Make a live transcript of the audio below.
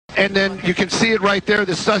and then you can see it right there,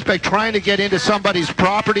 the suspect trying to get into somebody's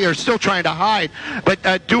property or still trying to hide,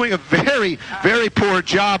 but doing a very, very poor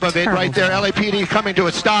job of it right there. LAPD coming to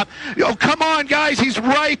a stop. Oh, come on, guys, he's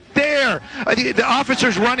right there. The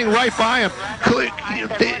officer's running right by him.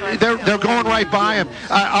 They're going right by him.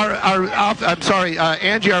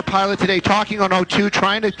 Angie, our pilot today, talking on 02,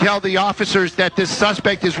 trying to tell the officers that this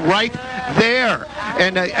suspect is right there.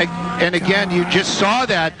 And again, you just saw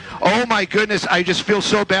that. Oh my goodness, I just feel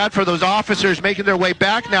so bad for those officers making their way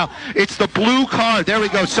back now. It's the blue car. There we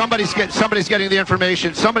go. Somebody's getting the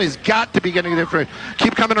information. Somebody's got to be getting the information.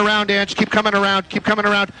 Keep coming around, Ange. Keep coming around. Keep coming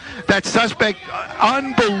around. That suspect,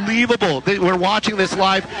 unbelievable. We're watching this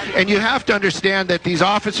live, and you have to understand that these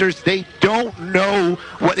officers, they don't know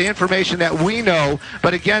what the information that we know.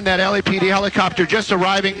 But again, that LAPD helicopter just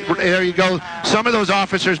arriving. There you go. Some of those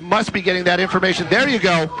officers must be getting that information. There you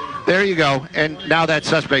go. There you go. And now that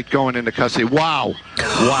suspect going into custody. Wow.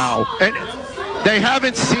 Wow. And they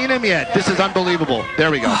haven't seen him yet. This is unbelievable.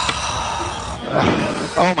 There we go.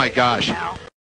 Oh, my gosh.